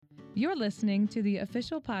You're listening to the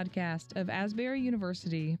official podcast of Asbury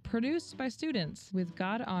University, produced by students with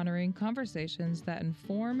God-honoring conversations that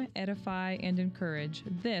inform, edify, and encourage.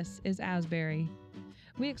 This is Asbury.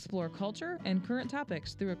 We explore culture and current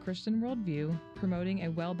topics through a Christian worldview, promoting a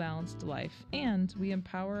well-balanced life, and we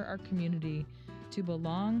empower our community to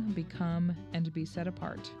belong, become, and be set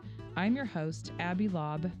apart. I'm your host, Abby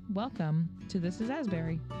Lobb. Welcome to This is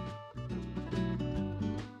Asbury.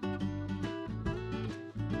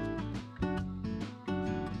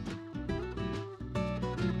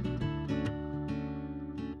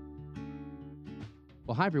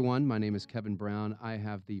 Well, hi, everyone. My name is Kevin Brown. I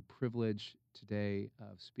have the privilege today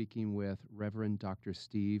of speaking with Reverend Dr.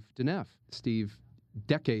 Steve DeNeff. Steve,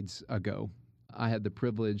 decades ago, I had the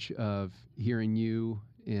privilege of hearing you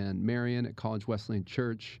in Marion at College Wesleyan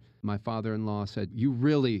Church. My father-in-law said, you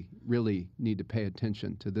really need to pay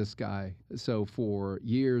attention to this guy. So for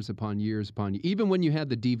years upon years, even when you had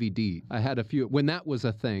the DVD, I had a few, when that was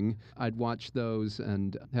a thing, I'd watch those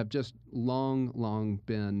and have just long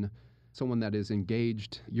been someone that is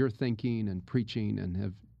engaged your thinking and preaching and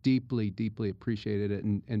have deeply appreciated it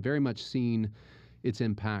and very much seen its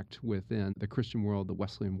impact within the Christian world, the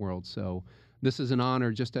Wesleyan world. So this is an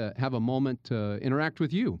honor just to have a moment to interact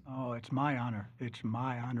with you. Oh, it's my honor. It's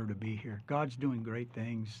my honor to be here. God's doing great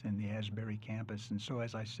things in the Asbury campus. And so,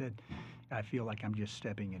 as I said, I feel like I'm just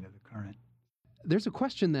stepping into the current. There's a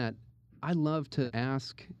question that I love to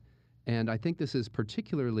ask, and I think this is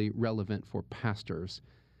particularly relevant for pastors.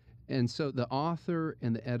 And so the author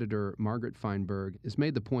and the editor, Margaret Feinberg, has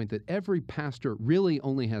made the point that every pastor really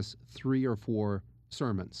only has 3 or 4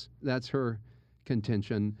 sermons. That's her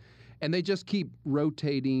contention. And they just keep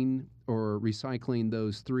rotating or recycling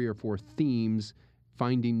those 3 or 4 themes,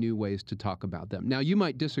 finding new ways to talk about them. Now, you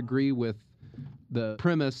might disagree with the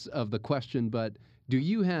premise of the question, but do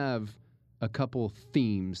you have a couple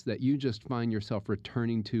themes that you just find yourself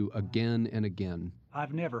returning to again and again?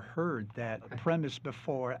 I've never heard that premise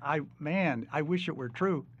before. I wish it were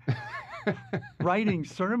true. Writing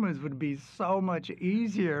sermons would be so much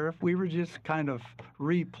easier if we were just kind of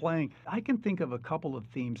replaying. I can think of a couple of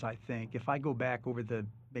themes, I think, if I go back over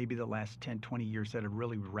maybe the last 10, 20 years that have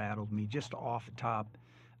really rattled me just off the top.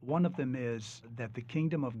 One of them is that the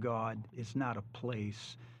kingdom of God is not a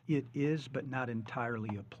place. It is, but not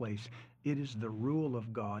entirely a place. It is the rule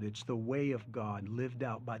of God. It's the way of God lived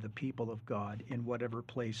out by the people of God in whatever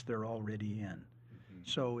place they're already in. Mm-hmm.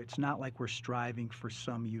 So it's not like we're striving for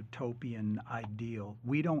some utopian ideal.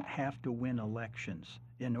 We don't have to win elections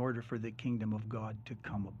in order for the kingdom of God to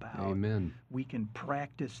come about. Amen. We can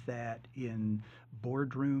practice that in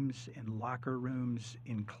boardrooms, in locker rooms,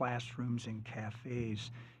 in classrooms, in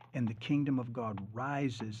cafes. And the kingdom of God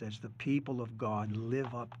rises as the people of God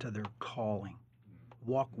live up to their calling.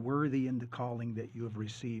 Walk worthy in the calling that you have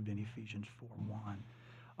received in Ephesians 4:1.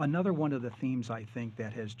 Another one of the themes I think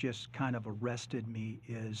that has just kind of arrested me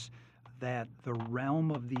is that the realm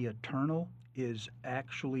of the eternal is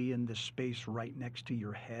actually in the space right next to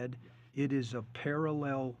your head. It is a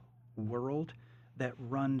parallel world that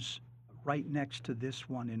runs right next to this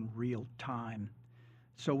one in real time.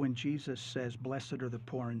 So when Jesus says, blessed are the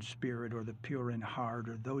poor in spirit or the pure in heart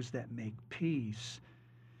or those that make peace,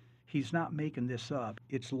 he's not making this up.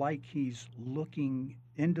 It's like he's looking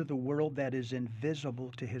into the world that is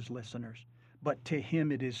invisible to his listeners. But to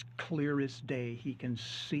him it is clear as day. He can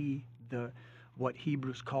see what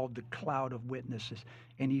Hebrews called the cloud of witnesses.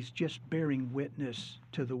 And he's just bearing witness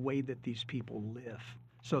to the way that these people live.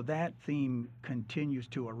 So that theme continues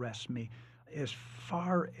to arrest me. As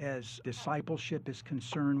far as discipleship is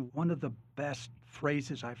concerned, one of the best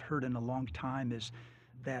phrases I've heard in a long time is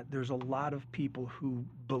that there's a lot of people who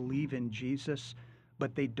believe in Jesus,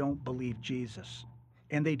 but they don't believe Jesus.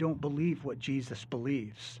 And they don't believe what Jesus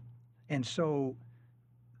believes. And so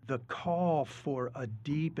the call for a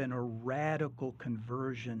deep and a radical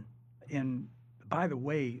conversion, and by the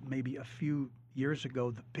way, maybe a few years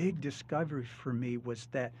ago, the big discovery for me was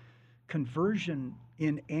that conversion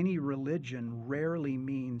in any religion rarely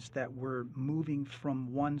means that we're moving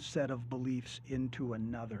from one set of beliefs into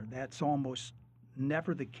another. That's almost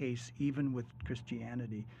never the case, even with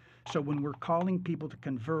Christianity. So when we're calling people to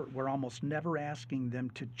convert, we're almost never asking them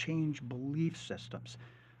to change belief systems.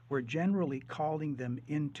 We're generally calling them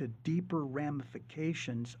into deeper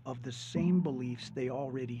ramifications of the same beliefs they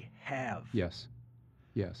already have. Yes.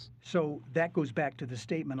 So that goes back to the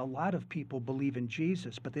statement, a lot of people believe in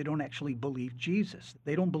Jesus, but they don't actually believe Jesus.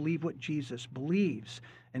 They don't believe what Jesus believes.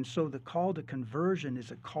 And so the call to conversion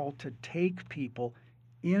is a call to take people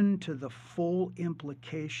into the full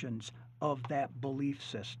implications of that belief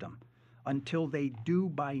system until they do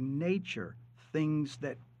by nature things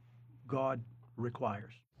that God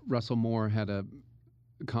requires. Russell Moore had a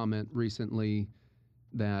comment recently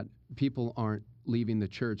that people aren't leaving the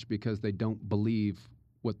church because they don't believe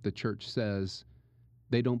what the church says.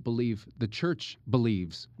 They don't believe the church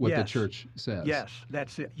believes what the church says. Yes,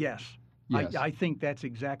 that's it. Yes. Yes. I think that's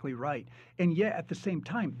exactly right. And yet, at the same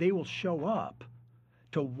time, they will show up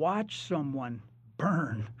to watch someone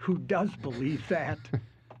burn who does believe that,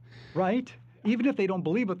 right? Even if they don't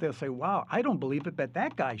believe it, they'll say, wow, I don't believe it, but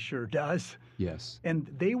that guy sure does. Yes. And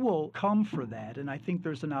they will come for that. And I think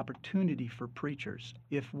there's an opportunity for preachers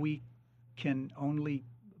if we can only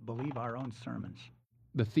believe our own sermons.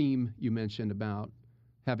 The theme you mentioned about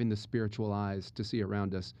having the spiritual eyes to see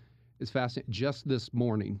around us is fascinating. Just this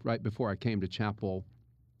morning, right before I came to chapel,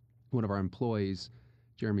 one of our employees,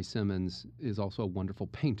 Jeremy Simmons, is also a wonderful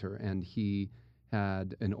painter, and he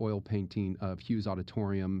had an oil painting of Hughes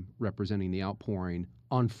Auditorium representing the outpouring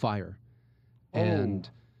on fire. And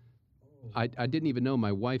I didn't even know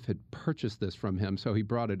my wife had purchased this from him, so he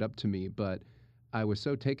brought it up to me, but I was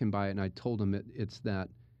so taken by it, and I told him it's that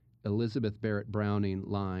Elizabeth Barrett Browning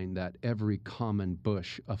line that every common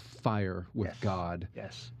bush afire with God.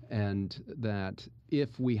 Yes. And that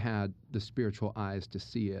if we had the spiritual eyes to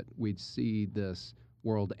see it, we'd see this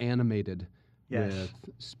world animated with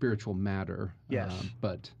spiritual matter. Yes.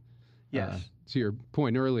 To your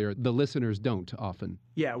point earlier, the listeners don't often.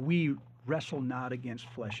 Yeah, we wrestle not against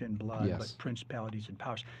flesh and blood, but principalities and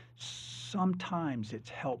powers. Sometimes it's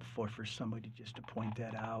helpful for somebody just to point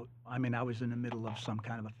that out. I mean, I was in the middle of some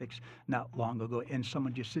kind of a fix not long ago, and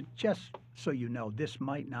someone just said, just so you know, this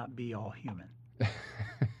might not be all human.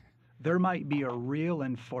 There might be a real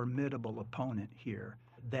and formidable opponent here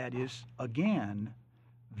that is, again,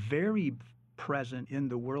 very present in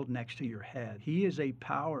the world next to your head. He is a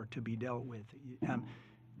power to be dealt with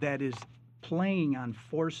that is playing on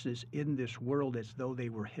forces in this world as though they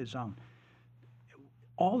were his own.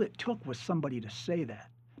 All it took was somebody to say that,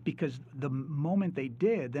 because the moment they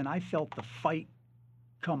did, then I felt the fight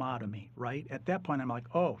come out of me, right? At that point, I'm like,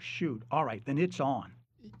 oh, shoot, all right, then it's on.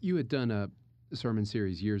 You had done a sermon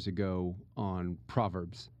series years ago on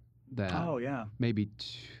Proverbs that maybe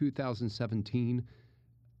 2017,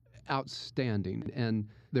 outstanding. And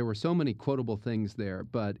there were so many quotable things there,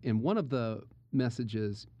 but in one of the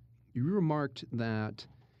messages, you remarked that,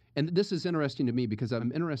 and this is interesting to me because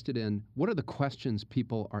I'm interested in what are the questions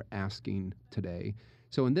people are asking today.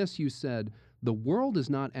 So in this, you said, the world is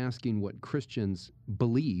not asking what Christians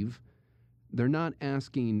believe. They're not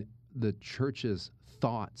asking the church's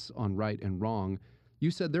thoughts on right and wrong. You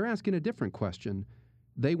said they're asking a different question.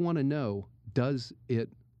 They want to know, does it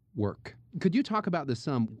work? Could you talk about this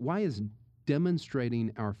some? Why is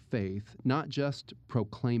demonstrating our faith, not just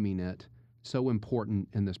proclaiming it, so important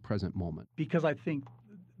in this present moment? Because I think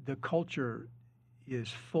the culture is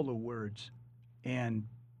full of words, and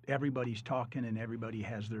everybody's talking and everybody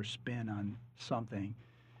has their spin on something.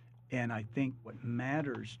 And I think what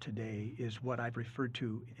matters today is what I've referred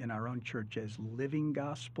to in our own church as living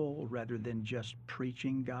gospel rather than just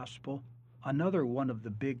preaching gospel. Another one of the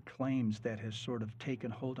big claims that has sort of taken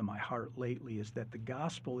hold of my heart lately is that the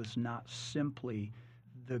gospel is not simply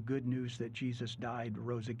the good news that Jesus died,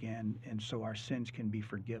 rose again, and so our sins can be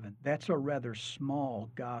forgiven. That's a rather small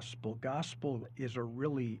gospel. Gospel is a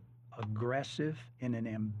really aggressive and an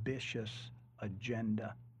ambitious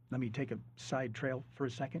agenda. Let me take a side trail for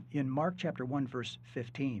a second. In Mark chapter 1, verse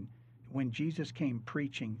 15, when Jesus came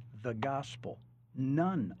preaching the gospel,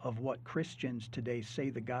 none of what Christians today say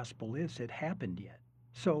the gospel is had happened yet.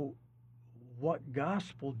 So what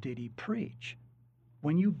gospel did he preach?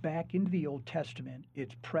 When you back into the Old Testament,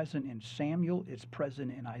 it's present in Samuel, it's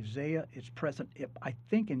present in Isaiah, it's present, I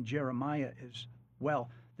think, in Jeremiah as well.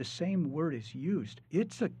 The same word is used.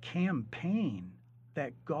 It's a campaign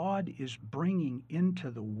that God is bringing into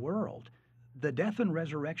the world. The death and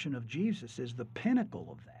resurrection of Jesus is the pinnacle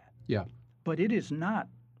of that. Yeah. But it is not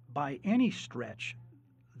by any stretch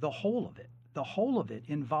the whole of it. The whole of it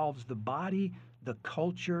involves the body, the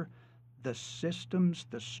culture, the systems,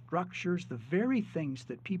 the structures, the very things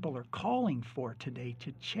that people are calling for today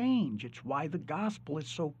to change. It's why the gospel is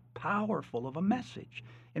so powerful of a message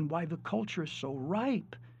and why the culture is so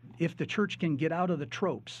ripe. If the church can get out of the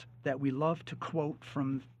tropes that we love to quote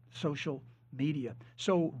from social media.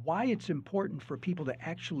 So why it's important for people to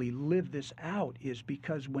actually live this out is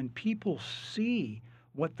because when people see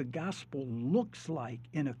what the gospel looks like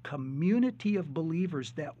in a community of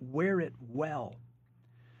believers that wear it well,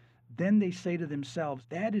 then they say to themselves,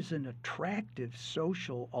 that is an attractive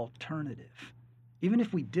social alternative. Even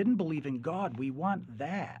if we didn't believe in God, we want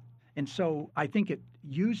that. And so I think it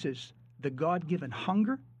uses the God-given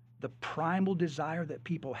hunger, the primal desire that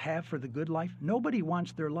people have for the good life, nobody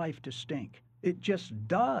wants their life to stink. It just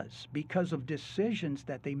does because of decisions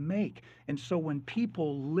that they make. And so when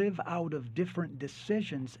people live out of different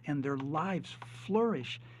decisions and their lives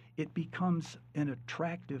flourish, it becomes an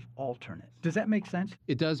attractive alternate. Does that make sense?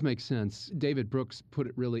 It does make sense. David Brooks put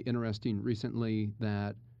it really interesting recently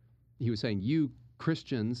that he was saying, you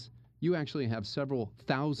Christians, you actually have several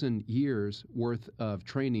thousand years worth of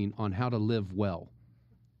training on how to live well.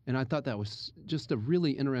 And I thought that was just a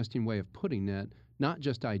really interesting way of putting it, not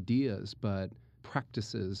just ideas, but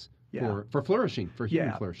practices for flourishing, for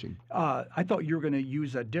human flourishing. I thought you were going to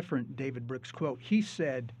use a different David Brooks quote. He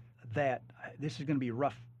said that, this is going to be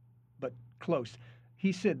rough, but close.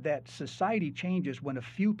 He said that society changes when a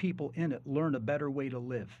few people in it learn a better way to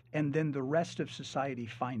live, and then the rest of society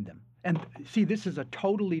find them. And see, this is a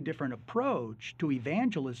totally different approach to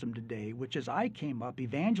evangelism today, which as I came up,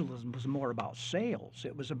 evangelism was more about sales.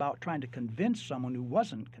 It was about trying to convince someone who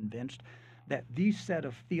wasn't convinced that these set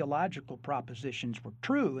of theological propositions were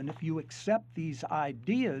true. And if you accept these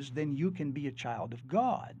ideas, then you can be a child of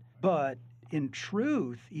God. But in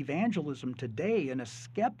truth, evangelism today, in a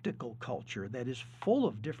skeptical culture that is full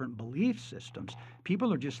of different belief systems,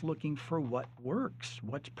 people are just looking for what works,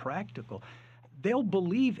 what's practical. They'll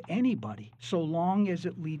believe anybody so long as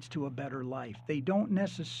it leads to a better life. They don't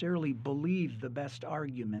necessarily believe the best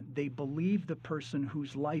argument. They believe the person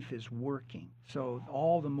whose life is working. So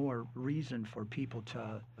all the more reason for people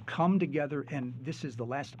to come together. And this is the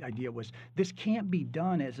last idea was, this can't be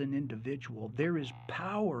done as an individual. There is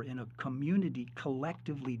power in a community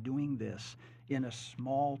collectively doing this in a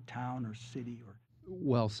small town or city.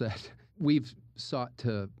 Well said. We've sought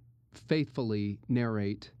to faithfully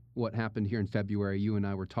narrate what happened here in February. You and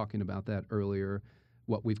I were talking about that earlier,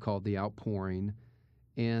 what we've called the outpouring.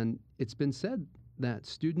 And it's been said that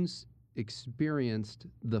students experienced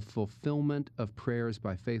the fulfillment of prayers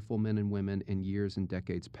by faithful men and women in years and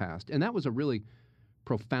decades past. And that was a really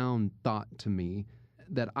profound thought to me,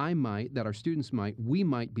 that our students we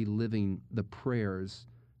might be living the prayers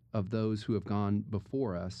of those who have gone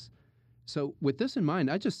before us. So with this in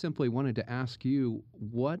mind, I just simply wanted to ask you,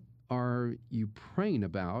 what are you praying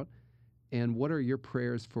about, and what are your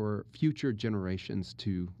prayers for future generations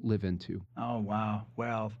to live into? Oh, wow.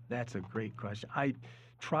 Well, that's a great question. I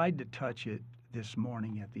tried to touch it this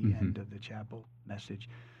morning at the end of the chapel message.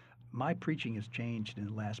 My preaching has changed in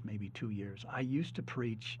the last maybe 2 years. I used to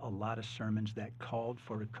preach a lot of sermons that called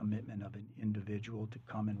for a commitment of an individual to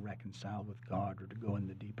come and reconcile with God or to go in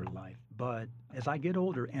the deeper life. But as I get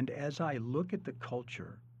older and as I look at the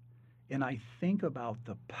culture, and I think about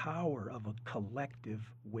the power of a collective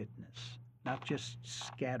witness, not just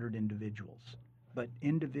scattered individuals, but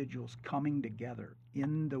individuals coming together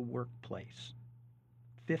in the workplace,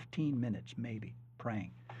 15 minutes maybe,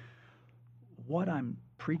 praying. What I'm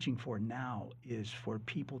preaching for now is for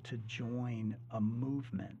people to join a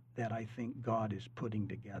movement that I think God is putting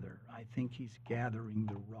together. I think He's gathering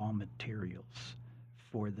the raw materials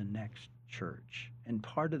for the next church. And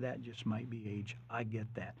part of that just might be age. I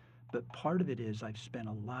get that. But part of it is I've spent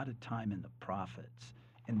a lot of time in the prophets,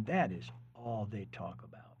 and that is all they talk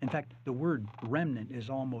about. In fact, the word remnant is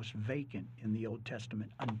almost vacant in the Old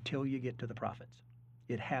Testament until you get to the prophets.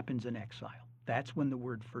 It happens in exile. That's when the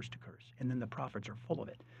word first occurs, and then the prophets are full of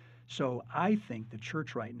it. So I think the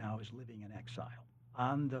church right now is living in exile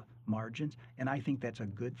on the margins, and I think that's a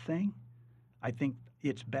good thing. I think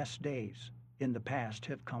its best days in the past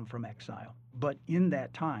have come from exile. But in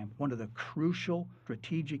that time, one of the crucial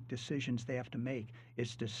strategic decisions they have to make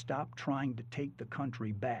is to stop trying to take the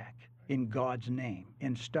country back in God's name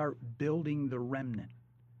and start building the remnant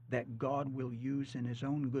that God will use in His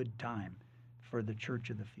own good time for the church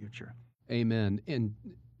of the future. Amen. And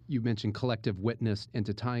you mentioned collective witness, and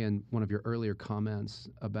to tie in one of your earlier comments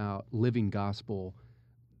about living gospel,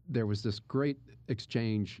 there was this great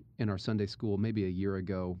exchange in our Sunday school maybe a year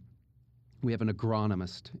ago. We have an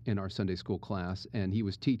agronomist in our Sunday school class, and he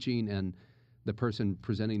was teaching, and the person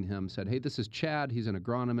presenting him said, "Hey, this is Chad. He's an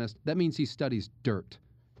agronomist. That means he studies dirt."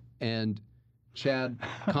 And Chad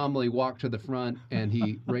calmly walked to the front, and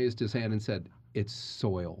he raised his hand and said, "It's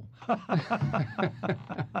soil."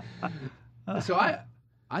 So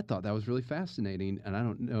I thought that was really fascinating, and I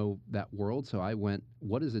don't know that world, so I went,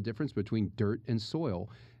 what is the difference between dirt and soil?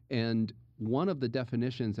 And one of the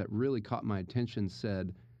definitions that really caught my attention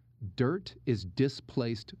said, dirt is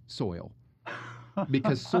displaced soil,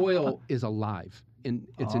 because soil is alive, and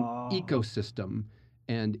it's an ecosystem,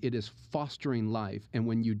 and it is fostering life. And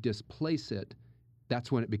when you displace it,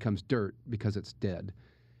 that's when it becomes dirt, because it's dead.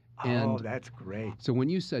 And that's great. So when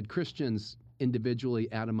you said Christians individually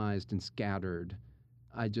atomized and scattered,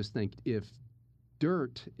 I just think if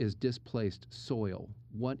dirt is displaced soil,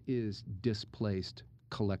 what is displaced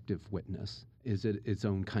collective witness? Is it its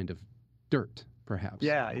own kind of dirt, perhaps?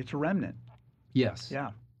 Yeah, it's a remnant. Yes.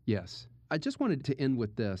 Yeah. Yes. I just wanted to end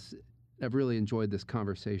with this. I've really enjoyed this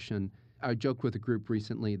conversation. I joked with a group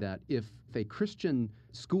recently that if a Christian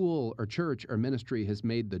school or church or ministry has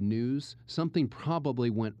made the news, something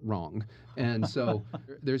probably went wrong. And so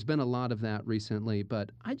there's been a lot of that recently.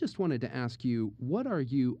 But I just wanted to ask you, what are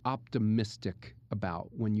you optimistic about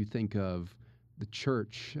when you think of the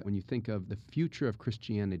church, when you think of the future of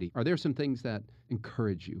Christianity? Are there some things that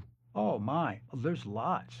encourage you? Oh, my. There's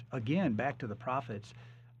lots. Again, back to the prophets.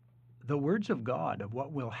 The words of God of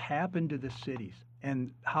what will happen to the cities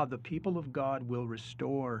and how the people of God will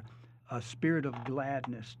restore a spirit of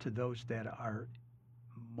gladness to those that are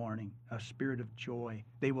mourning, a spirit of joy.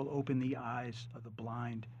 They will open the eyes of the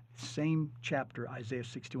blind. Same chapter, Isaiah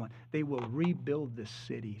 61. They will rebuild the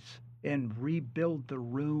cities and rebuild the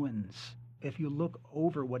ruins. If you look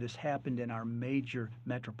over what has happened in our major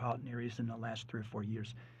metropolitan areas in the last 3 or 4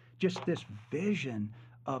 years, just this vision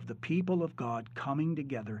of the people of God coming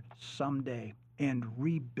together someday and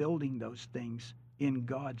rebuilding those things in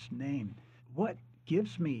God's name. What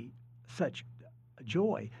gives me such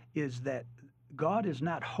joy is that God is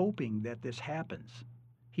not hoping that this happens.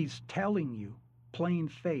 He's telling you,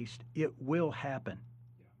 plain-faced, it will happen.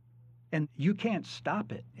 And you can't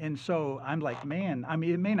stop it. And so I'm like, man, I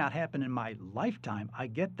mean, it may not happen in my lifetime. I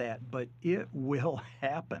get that, but it will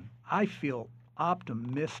happen. I feel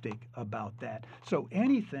optimistic about that. So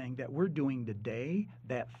anything that we're doing today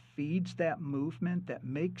that feeds that movement, that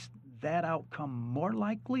makes that outcome more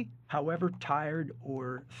likely, however tired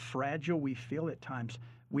or fragile we feel at times,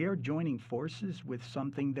 we are joining forces with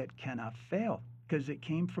something that cannot fail because it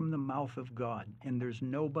came from the mouth of God, and there's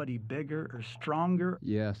nobody bigger or stronger.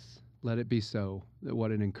 Yes, let it be so. What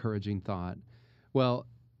an encouraging thought. Well,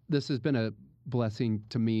 this has been a blessing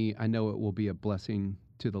to me. I know it will be a blessing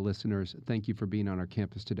to the listeners. Thank you for being on our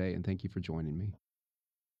campus today, and thank you for joining me.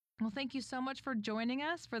 Well, thank you so much for joining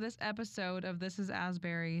us for this episode of This is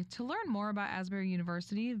Asbury. To learn more about Asbury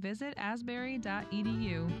University, visit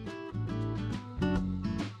asbury.edu.